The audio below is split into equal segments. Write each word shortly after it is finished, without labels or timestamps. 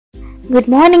Good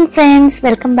morning friends,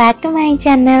 welcome back to my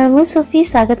channel. मु Sophie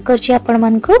स्वागत करछि आपण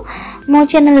मन को मो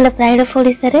चैनल प्राइड ऑफ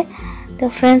ओडिसा रे। तो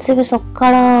फ्रेंड्स एबे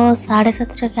सकाळ 7:30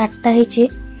 के 8टा हिची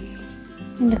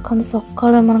देखो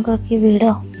सकाळ मन को की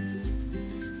वीडियो।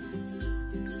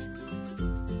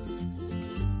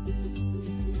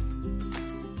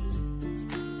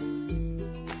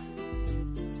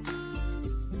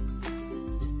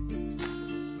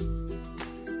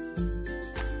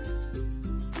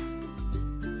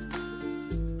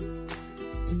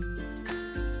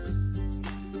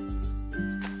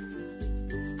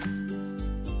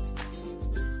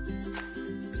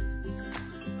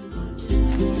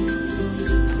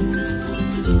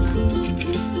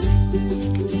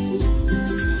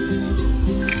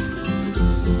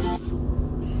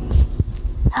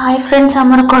 हाय फ्रेंड्स,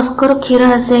 हमारा कस्कोर क्षीर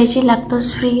आसी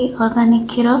लैक्टोज फ्री ऑर्गेनिक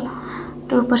क्षीर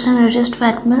 2% रिड्यूस्ड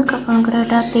फैट मिल्क। आपंकर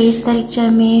यहाँ 23 तारीख जाए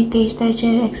मे 23 तारीख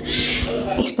जाए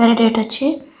एक्सपायरी डेट अच्छे।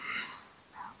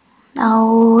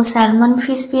 आउ सैल्मन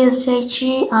फिश भी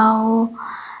आसी आउ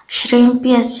श्रिम्प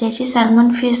भी आसी।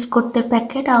 सैल्मन फिश गोटे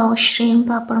पैकेट आउ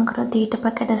श्रिम्प आपंकर 2टा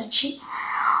पैकेट आसी।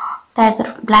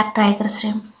 टाइगर ब्लैक टाइगर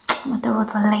श्रिम्प मत बहुत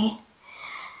भल लगे।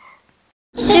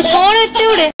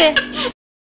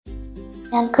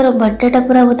 यांकर बर्थडे टा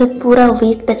पूरा बोधे पूरा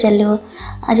वीक टा चलो।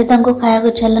 आज तांको खाया को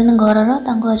चलन घर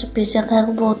तांको आज पिज्जा खाया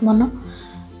को बहुत मन।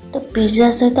 तो पिज्जा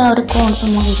सहित और कौन सब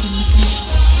मगे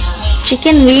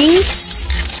चिकन विंग्स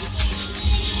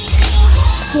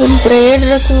ब्रेड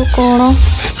रस कौन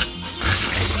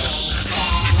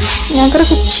यांकर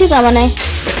किछि काम नै।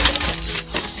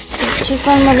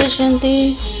 चिकन मगे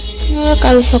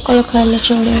कल सकाल खाइले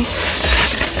चले।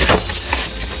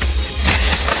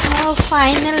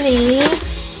 Finally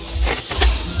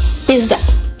pizza,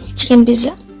 chicken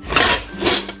pizza.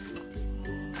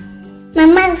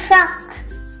 मम्मा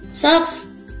सॉक्स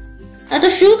आ तो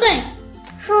शू कहीं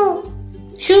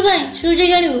शू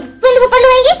जगह रू बिंदु पप्पा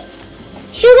लगाएंगे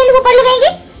शू बिंदु पप्पा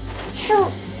लगाएंगे शू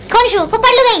कौन शू पप्पा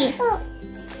लगाएंगे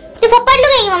तो पप्पा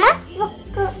लगाएंगे मामा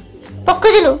पक्को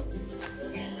दिलो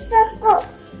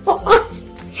पक्को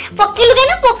पक्की लगाए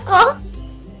ना पक्को।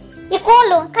 ये कौन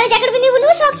लो खाली जैकेट भी नहीं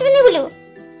बोलू सॉक्स भी नहीं बोलू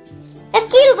ए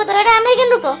की रूप तो एटा अमेरिकन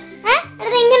रूप हैं एटा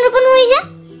तो इंडियन रूप नु होई जा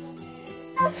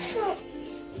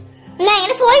नहीं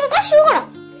एटा सोई का शू कोन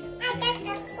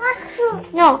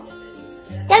नो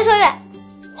चल सोया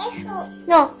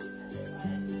नो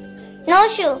नो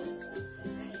शू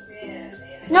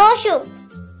नो शू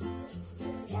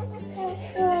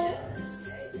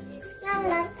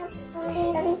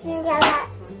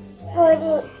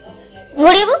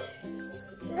घोड़ी वो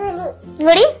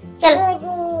घोड़ी चल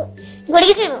घोड़ी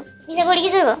की सोइबो इसे घोड़ी की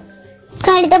सोइबो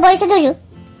खाली तो पैसा दोजु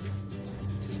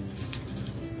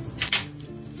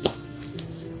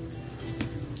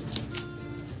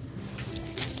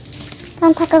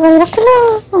कान थका कर रख लो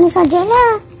उन्हें सजेला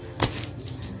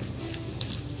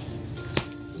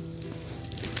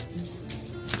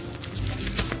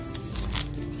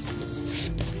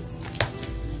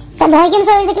सब भाई के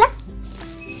सोल दिखला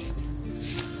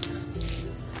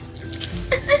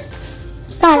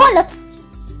कौन लो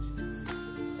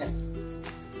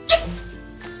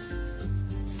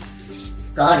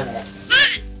कौन मेरा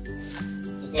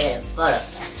इधर कौन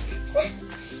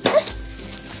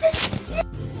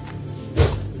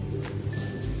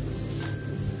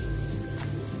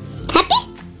हैप्पी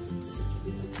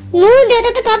मुंह दे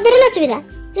तो कप धरे सुविधा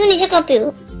तू नीचे कप पीऊ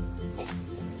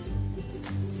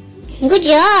गुड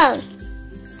जॉब।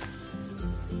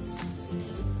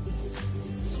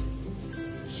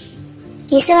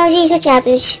 ये सब आज इसे चाय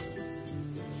पीछ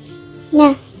ना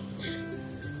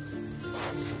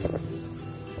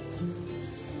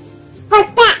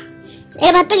पत्ता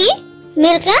ए भात की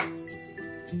मिल्क ना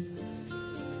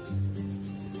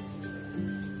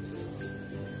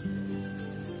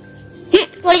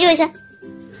पड़ जो ऐसा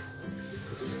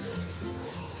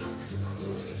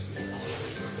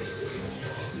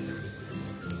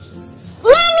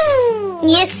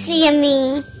yummy yes yummy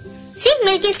C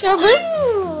milk is so good.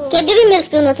 केबे भी मिल्क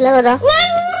पियो नतला बदा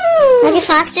आज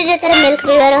फास्ट डे तेरे मिल्क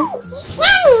पिवारो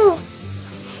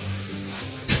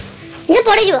इसे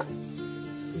पड़े जो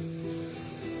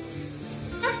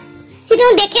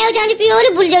सिनो देखे आउ जानि पियो रे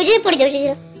भूल जाउ जे पड़ जाउ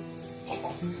जे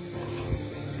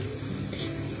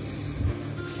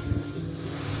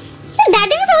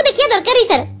दादी को सब देखिया दरकार ही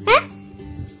सर हां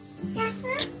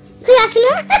कोई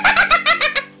आसनो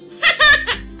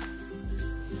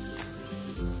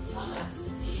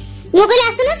मो को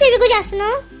आसनो से भी कुछ आसनो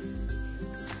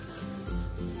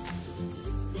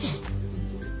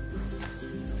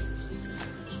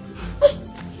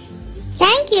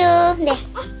thank you they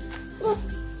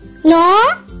know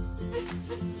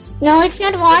No, it's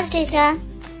not washed, Isha.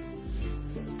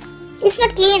 It's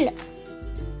not cleaned.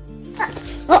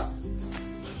 Oh.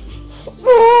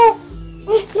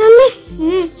 Mummy.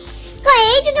 Kya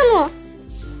hai tumu?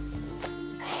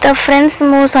 तो फ्रेंड्स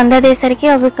मु संध्या दे सारिकी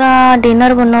अबिका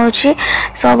डिनर बनाऊँगी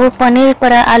सब पनीर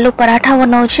पर आलू पराठा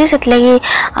बनाऊँगी से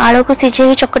आलू को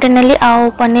सिझे चकटी नेली आउ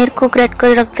पनीर को ग्रेट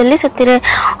कर रखदेली से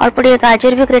अल्प टे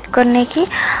गाजर भी ग्रेट करने की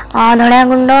धनिया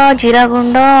गुंड जीरा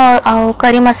गुंड आउ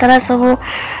करी मसाला सब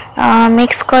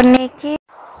मिक्स करने की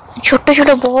छोट छोट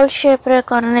बॉल शेप रे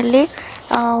करनेली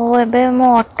आबे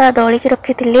मो अटा दली की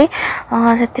रखी थी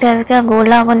से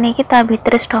गोला बन की ता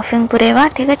भितर स्टफिंग पुरेवा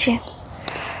ठीक अच्छे।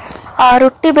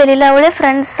 रुटी बेलिला बेले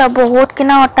फ्रेंड्स सब बहुत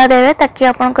किना अटा देवे ताकि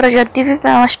आपनकर जदी भी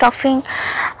स्टफिंग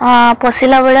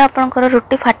पशिला बेले आपनकर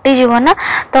रुटी फाटी जीव ना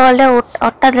तो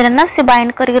अटा देले ना से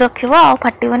बाइंड करके रखिबो आ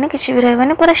फाटीबनी किछि भी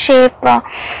रहबनी पूरा शेप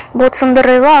बहुत सुंदर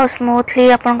रहबो आ स्मूथली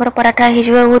आपनकर पराठा हि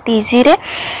जीव बहुत इजी रे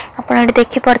आपन एडी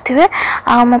देखि परथिबे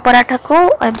आ मो पराठा को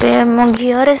एबे मो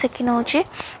घियो रे सेकी नउची।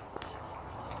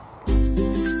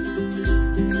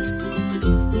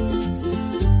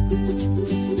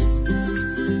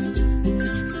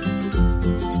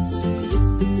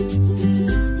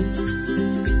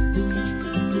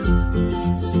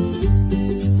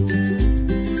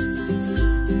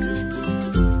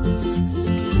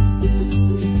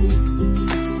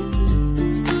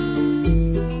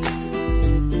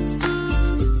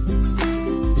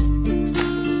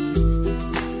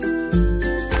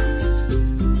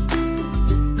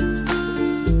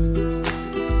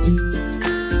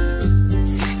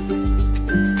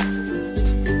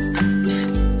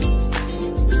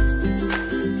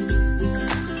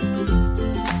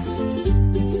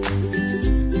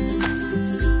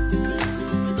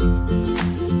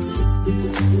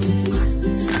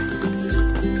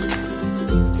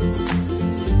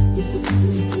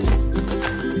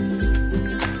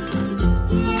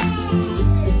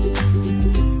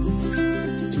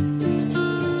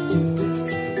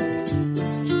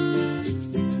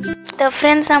 तो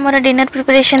फ्रेंड्स हमारा डिनर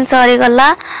प्रिपरेशन सरी गला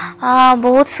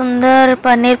बहुत सुंदर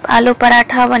पनीर आलू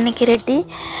पराठा बन के रेडी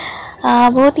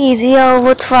बहुत इजी और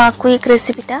बहुत क्विक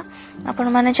रेसिपीटा आपण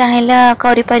माने चाहिए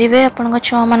करि परिबे आपण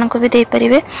छुआ मान को भी दे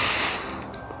परिबे।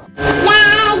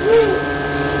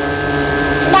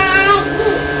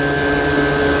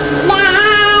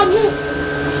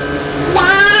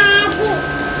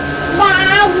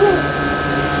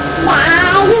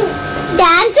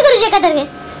 डांस करू जे कतर के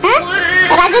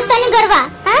राजस्थानी गरबा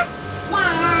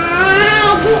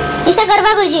इसा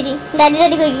गरबा करू जी डैडी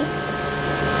डैडी कोई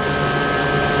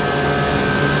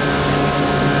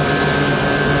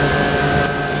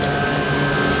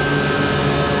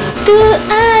तू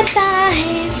आता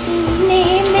है सीने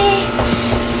में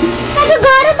तू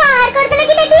घर बाहर कर दे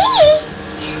लगी डैडी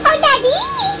ओ डैडी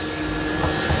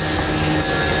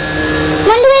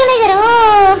मंडू गला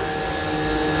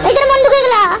इधर मंडू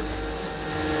गला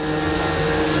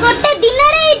गोटे दिन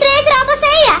रे ड्रेस रा अवस्था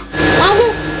है या दादी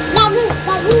दादी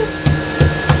दादी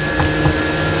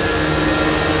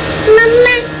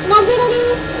मम्मा दादी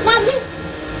दादी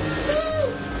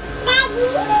दादी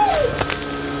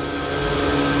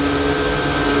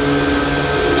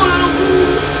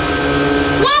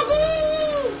दादी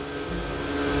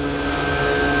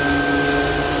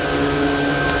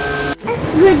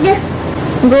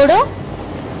गोड़ो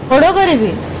गोड़ो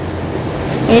करिबी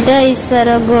एटा ईश्वर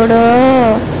गोड़ो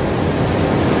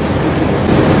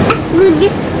गुड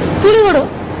पुड़ी गोड़ो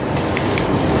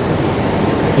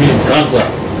कौन को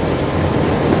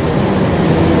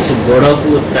से गोड़ो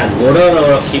को ता गोड़ो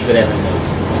रखी करे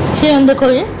ना से अंदर को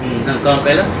ये हां कौन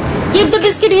कहला कीप द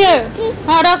बिस्किट हियर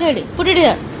हां रख हेडी पुट इट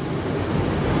हियर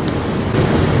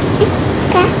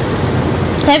का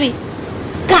खाबी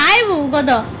खाइबू गद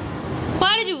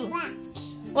पाड़ी जू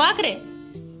वाक रे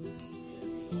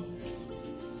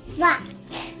वाह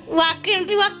वाक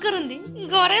केमती वाक करूंदी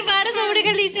घरे बाहर सबड़ी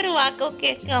खाली इसे वाक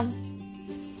okay come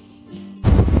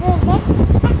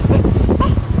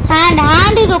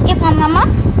hand is okay for mama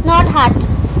not heart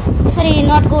sorry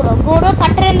not godo godo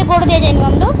cutter and godo diya jayeni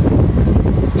mamdu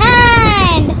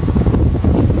hand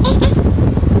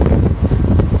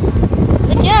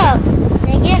good job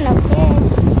again okay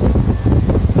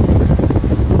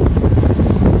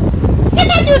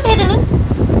kete jute dulu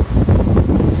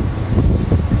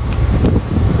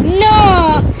no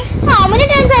how many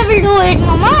times I will do it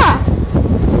mama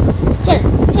chal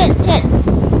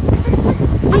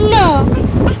no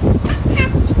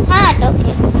heart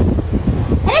okay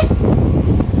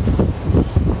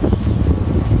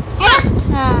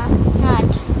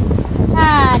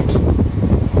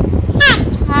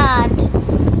heart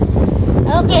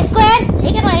okay square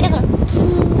এটা কোন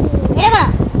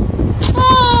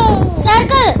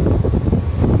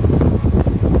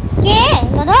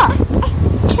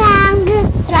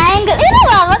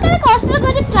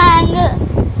triangle.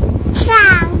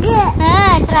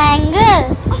 हाँ triangle.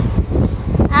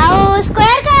 आओ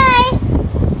square काय?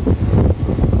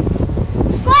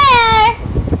 Square.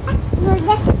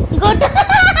 Good.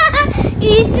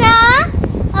 Isa.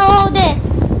 Oh there.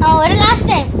 Oh it last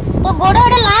time. तो गोड़ो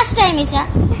it last time Isa.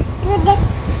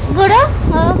 गोड़ो.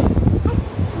 Oh.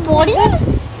 Body.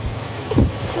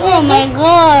 Oh my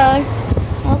god.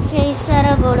 Okay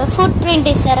Isara godo footprint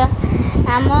Isara.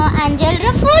 Amo angel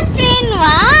ro footprint.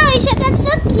 Wow Isha that's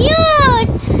so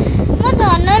cute. Mo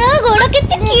donor godo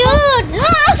kete cute. No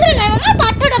after na mama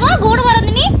pato da ba godo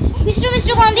barandini.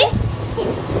 Mr kondi.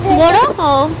 Godo.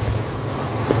 Oh.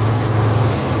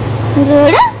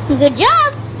 Godo. Good job.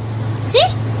 See?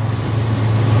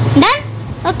 Done?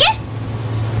 Okay?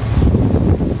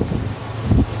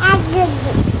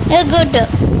 Good.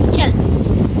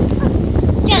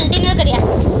 चल dinner करिया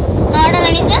not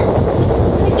लेनी सा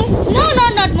no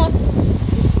not more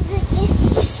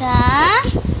सा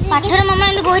पाठर मम्मा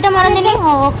इंद गोइटा मारन देनी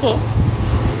okay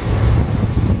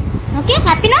okay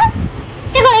happy ना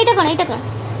इटा कोन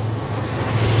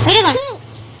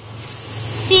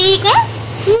सी को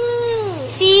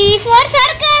सी for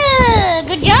circle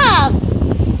good job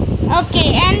okay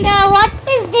and what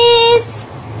is this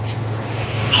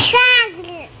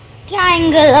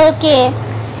triangle okay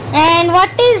and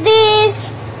what is this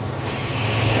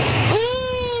E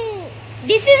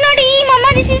this is not E mama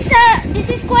this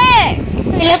is square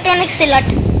electronic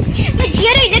silhouette but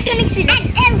here electronic silhouette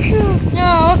no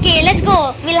okay let's go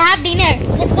we'll have dinner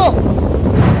let's go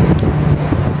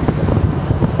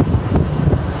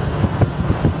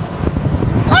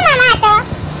oh mama to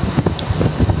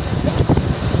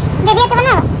baby to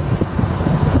bana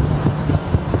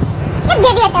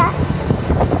baby to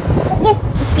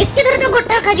कितने थोड़ा तो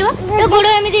गोटा खा जो तो गोड़ो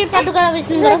एमिति पादुका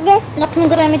विष्णु करो लक्ष्मी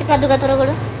करो एमिति पादुका थोड़ा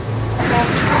गोड़ो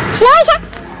स्लो सा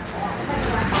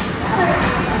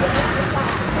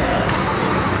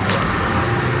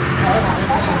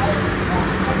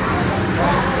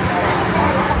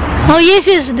Oh yes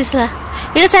this la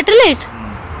it is satellite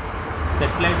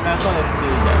ना तो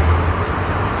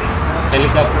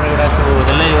हेलीकॉप्टर एडा सो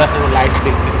दले इवा सो लाइट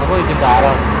देखि हो इति तार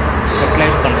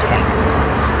सैटेलाइट कांस्टेंट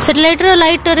satellite रो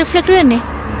लाइट रिफ्लेक्ट हुए ने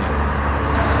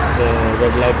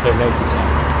रेड लाइट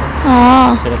हां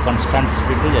से कांस्टेंट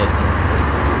स्पीड हो जाए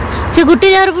से गुटे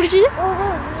जार पड़ी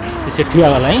से सेठिया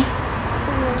वाला ही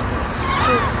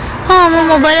हां मो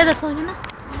मोबाइल देखो ना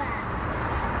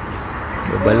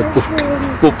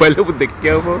मोबाइल को देख के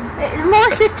हो मो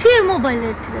सेठी मोबाइल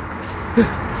देखो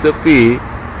सोफी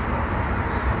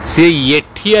से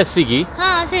येठी आसीगी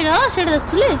हां सेडा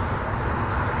देखले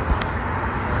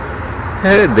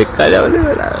हे देखा जावले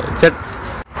बेला चट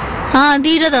हां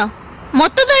धीरे दा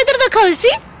मत तो इधर देखा होसी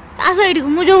आ साइड को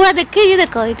मु जो बड़ा देखे ये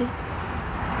देखा इटे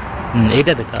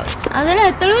एटा देखा अरे ना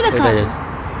एतलो देखा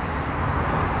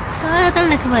तो एतलो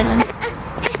देख पाइलन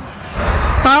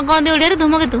कौन दे ओडे रे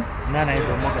धुमके तू ना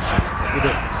धुमके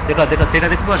इधर देखो सेटा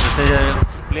देखबो से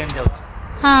प्लेन जाउ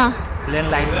हां प्लेन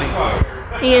लाइट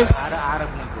यस आर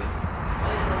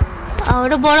और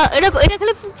बड़ा एटा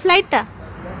खाली फ्लाइट टा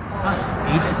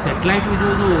सैटेलाइट जो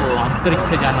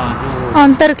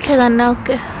अंतरिक्ष यान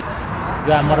ओके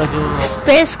जो हमरो जो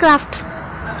स्पेस क्राफ्ट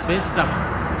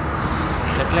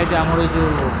सैटेलाइट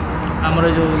हमरो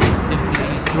जो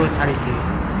इसरो छाड़ी थी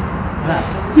ना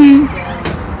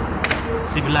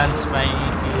सिविलांस पाई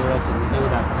कि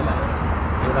एवरा हला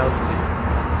एवरा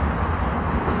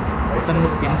ओतन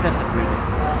तीनटा सैटेलाइट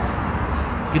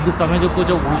किंतु तमे जो को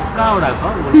जो उल्का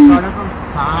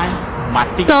साई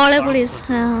माटी तळे पुलिस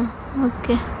हां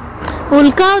ओके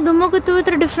उल्का और धूमकेतु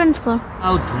भीतर डिफरेंस कौन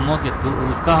आ धूमकेतु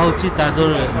उल्का होची ता जो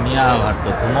निया भाट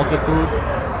धूमकेतु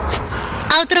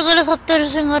आउतर गले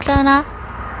सप्तऋषिंगटा ना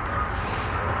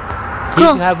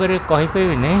ठीक भाबरे कहि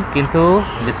पेबी नै किंतु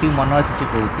जति मन अछि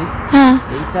कहूची हां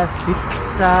एटा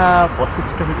सिक्सटा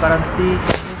वशिष्ठ ही करंती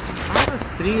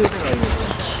स्त्री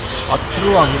अत्रु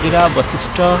अंगिरा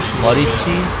वशिष्ठ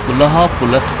मरीचि पुलह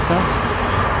पुलस्थ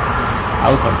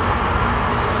आउ कोन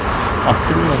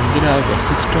अत्रु अंगिरा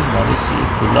वशिष्ठ मरीचि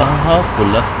पुलह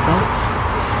पुलस्थ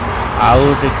आउ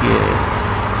देखिए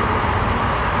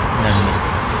नहीं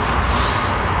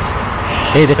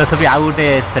ए देखो सभी आउ गोटे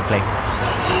सैटेलाइट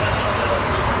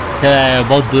से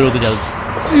बहुत दूर को जाउछ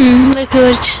देखियो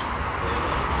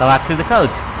तब आखिर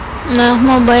देखाउछ ना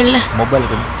मोबाइल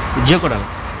को जे कोडा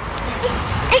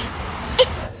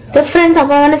तो फ्रेंड्स आप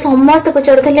मैंने समस्त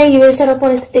पचारे यूएस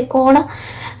परिस्थिति कौन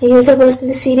यूएस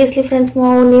परिस्थिति सीरियसली फ्रेंड्स मो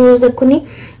न्यूज देखुनी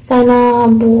कहीं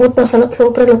बहुत 10 लाख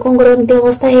ऊपर लोक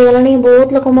अवस्था हो गला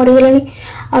बहुत लोक मरीगले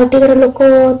आटिकर लोक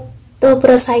तो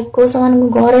पूरा साइको से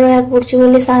घर रहा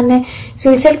पड़े से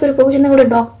सुइसाइड कर पकाउछन गोटे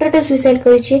डॉक्टर सुइसाइड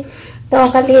कर तो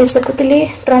खाली देखुली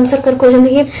ट्रम्प सरकार कहते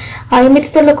कि एमती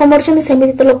तो लोक मरछन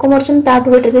सेमती तो लोक मरछन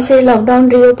ताठू बेटर से लॉकडाउन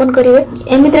रिओपन करेंगे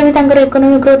एमती भी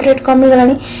इकोनॉमिक ग्रोथ रेट कमी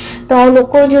गलानी तो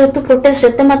लोक जेहेतु प्रोटेस्ट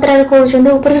जिते मात्रा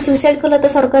कर सुइसाइड कला तो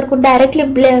सरकार को डायरेक्टली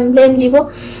ब्लेम जीव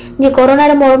जे कोरोना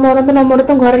मरतु न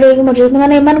मरतु घर रही मर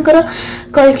माने एमानकर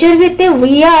कल्चर भी एते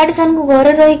वियार्ड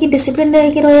घर रही डिसिप्लिन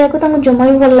रही जमा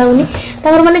भी भल लगुनि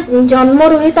माने जन्म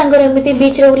रुही एमती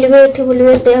बीच रे बुलिबे एठी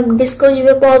बुलिबे डिस्को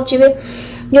जीवे पब जीवे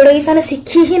जोड़ा कि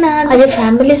शिखी ही ना आज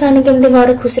फैमिली से केमती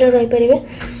घर खुशी रही पारे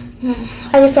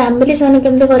आज फैमिली से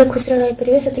केमती घर खुशी रही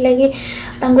पारे से लगी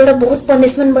गोटे बहुत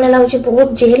पनिशमेंट भाया लगुच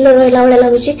बहुत जेल रहा भाया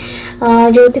लगुच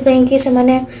जो कि से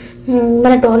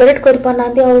माने टॉलरेट कर पाना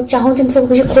और चाहूँ सब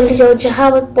कुछ खोली जाओ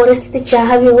जहाँ परिस्थिति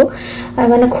जहाँ भी हो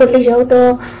माने खोली जाओ तो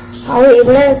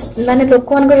माने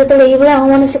लोक मान जो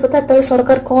मानसिकता तो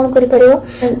सरकार कौन कर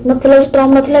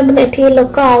ट्रम्प ना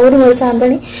लोक आहरी मर जाता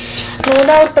नो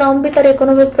डाउट ट्रम्प भी तार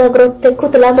economic growth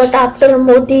देखुला but after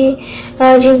Modi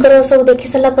ji सब देखी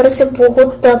सारा से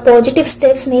बहुत पॉजिटिव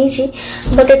स्टेप्स नहीं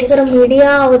बट एठिकर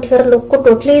मीडिया और एठिकर लोक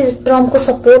टोटली ट्रम्प को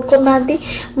सपोर्ट करना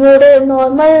गोटे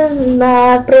नॉर्मल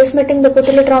प्रेस मीटिंग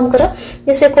देखुली ट्रम्प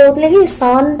से कहते कि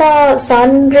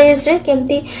सन रेज रे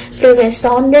केमती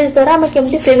सन रेज द्वारा आम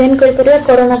केमती प्रिवेंट कर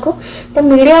कोरोना को तो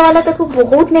मीडिया वाला ताको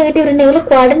बहुत नेगेटिव रे नेगले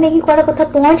क्वाडे नेकी क्वाडे कथा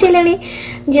पहुंचेलेनी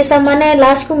जे माने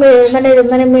लास्ट को माने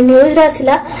माने न्यूज रा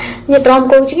थिला जे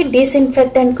ट्रम्प कहूची कि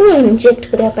डिसइनफेक्टेंट को इंजेक्ट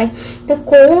करिया पाए तो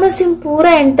कौन सी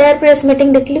पूरा एंटायर प्रेस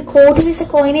मीटिंग देखली कोठी भी से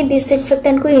कहनी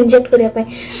डिसइनफेक्टेंट को इंजेक्ट करिया पाए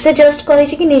से जस्ट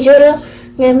कहिची कि निजर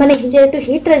माने जेतु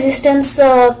हीट रेजिस्टेंस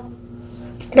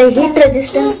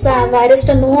वायरस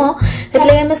टा नुह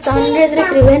आम सनरेज रे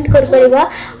प्रिवेंट कर परिबा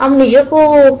हम निज को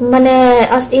माने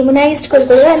इम्यूनाइज कर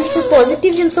परिबा से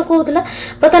पॉजिटिव जिंस कहउतला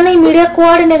पता नहीं मीडिया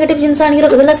कोड नेगेटिव जिंस आनी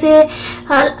रखदला से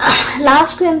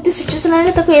लास्ट को एमती सिचुएशन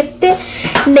आने ताको एते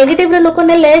नेगेटिव रे लोक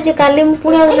नेले जे काली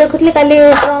पुणी देखुतली काली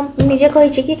ट्रम्प निजे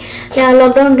कहिछि कि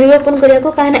लॉकडाउन रिओपन करिया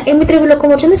को काहे एमित्रे भी लोक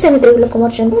मरछन सेमित्रे भी लोक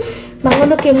मरछन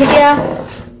भाबो केमितिया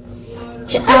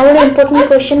आउर इंपोर्टेंट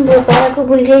क्वेश्चन को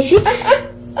भूल जाइछि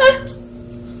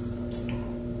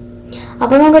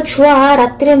आपण छुआ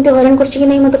राति एमती हरण कर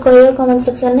मत कह कमेंट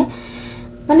सेक्शन में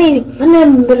माने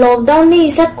माने लॉकडाउन नहीं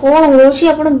इसा कौन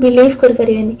हो बिलीव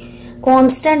करें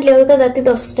कन्स्टाट लेवल राति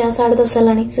 10टा 10:30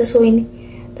 है से सोईनी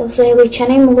तो सोया इच्छा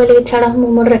नहीं मुझे छाड़ा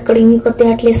मोर रेकर्डिंग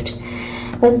करते एटलिस्ट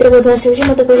एमती बदमाश हो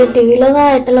मत कह टीवी लगा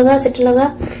एटा लगा सेटा लगा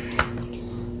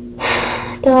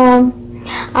तो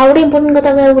आ गए इंपोर्टेंट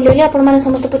कथा कह बोली आपने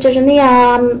समस्त पचार इंडिया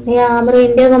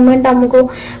गवर्नमेंट आमको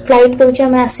फ्लाइट दौर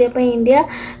आम आसापी इंडिया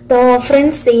तो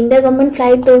फ्रेंड्स इंडिया गवर्नमेंट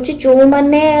फ्लाइट दौर जो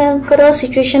माने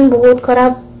सिचुएशन बहुत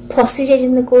खराब फसी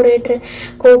जाइए को रेट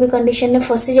को भी कंडीशन में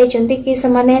फसी जाइए कि से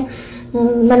माने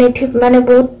माने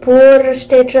बहुत पुअर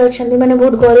स्टेट रे अछंती माने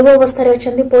बहुत गरीब अवस्था रे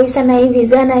अछंती पैसा नहीं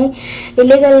वीजा नहीं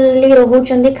इलीगली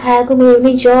रहउचंती खाया को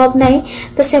मिलुनी जॉब नहीं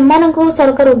तो सेमान को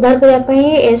सरकार उद्धार करिया पई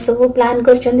ए सब प्लान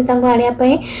करचंती तांको आनिया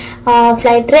पई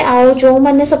फ्लाइट रे आ जो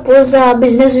माने सपोज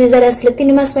बिजनेस वीजा रे असले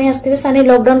 3 मास पई आस्ते साने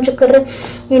लॉकडाउन चक्कर रे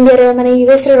इंडिया रे माने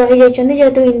यूएस रे रहि जाइचंती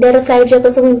जेतु इंडिया रे फ्लाइट जाको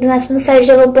सब इंटरनेशनल फ्लाइट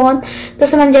जाको बंद तो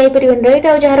सेमान जाई परिबन राइट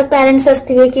आ जहार पेरेंट्स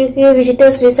आस्तिबे कि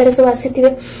विजिटर्स वीजा रे सब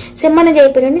आसीतिबे सेमान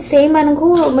जाई परिबनी सेही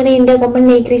माने इंडिया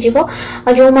गवर्नमेंट नहीं जीव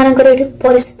जो मानकर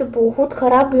परिस्थिति बहुत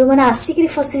खराब जो मैंने आसिक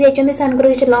फसी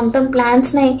जाइए लॉन्ग टर्म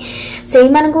प्लान्स नहीं से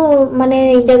माने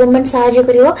इंडिया गवर्नमेंट साहाय्य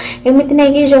करिवो एमिति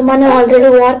नहीं कि जो माने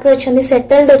ऑलरेडी वर्क रे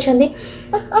सेटल्ड अच्छी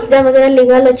वीजा वगैरह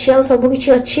लीगल अच्छी आ सब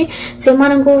किसी अच्छी से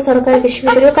सरकार किसी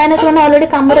भी करिवो काहे से ऑलरेडी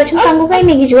काम अच्छे कहीं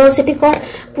नहीं जीव सेठी कौन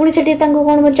पुणी से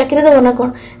कौन चाकरी दब ना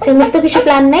कौन से तो किसी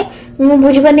प्लान नहीं मुझे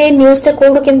बुझीपानी न्यूज टा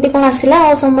कौट केमती कौन आसला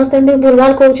और समस्त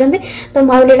भूलभाल कहते तो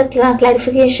भाविली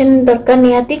क्लारिफिकेशन दरकार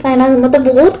निहाती कहीं मत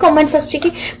बहुत कमेंट्स आछि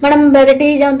कि मैडम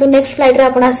रेडी जातु नेक्स्ट फ्लाइट रे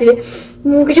आपण आसीबे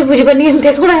मुझे बुझीपानी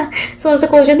एमती कौन समस्त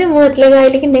कहते मुझे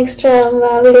आइली कि नेक्स्ट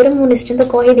वीडियो में निश्चिंत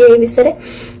कही दिए विषय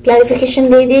क्लारिफिकेशन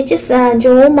दे दिए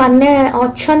जो माने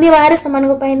अच्छा बाहर से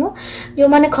नु जो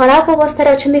माने खराब अवस्था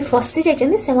अच्छा फसी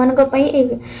जाइए से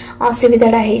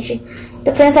असुविधा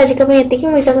तो फ्रेंड्स आज ये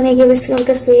मुझा को नहीं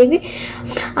शुएबी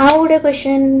आउ गोटे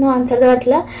क्वेश्चन आंसर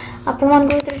देवा आपण मान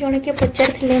भर जड़े किए पचार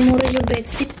मोर जो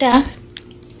बेडसीटा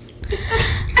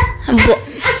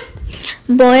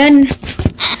बयान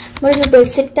मोर जो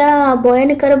बेडसीटा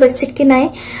बयानिकार बेडसीट कि नाई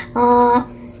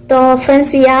तो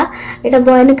फ्रेंड्स यहाँ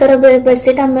बयानिकार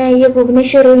बेडसीट आम ये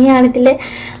भुवनेश्वर ही आनी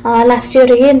लास्ट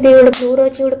ईयर ही एमती गोटे ब्लू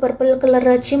रही गोटे पर्पल कलर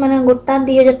अच्छी माने गोटा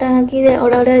 2000 टଙ୍କା कि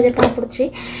 2,500 टଙ୍କା पड़ुଛି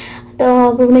तो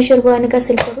भुवनेश्वर बयानिका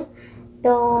शिल्परू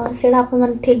तो सेटा आप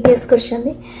ठीक गेस कर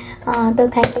तो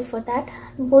थैंक यू फॉर दैट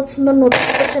बहुत सुंदर नोटिस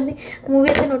करछंदी मु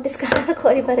भी नोटिस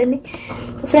करि पारेनी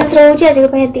फ्रेंड्स रोज आज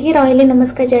के एति रहिले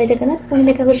नमस्कार जय जगन्नाथ पुणी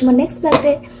देखा करछ म नेक्स्ट ब्लॉग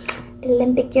रे till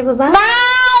then take care bye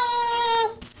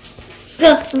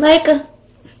bye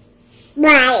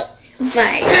bye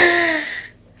bye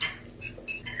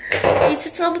इसे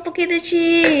सब पके देछि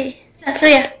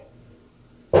सोया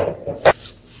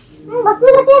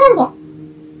बसली बच्चे रन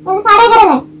क्या ये साड़े करे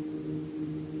ले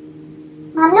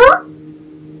मामलो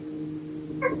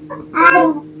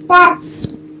star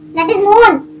that is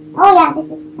moon oh yeah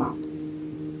this is star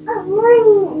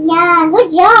moon yeah good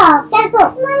job chal so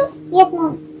yes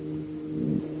moon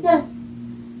चल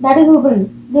that is open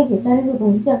देखिए that is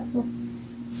open चल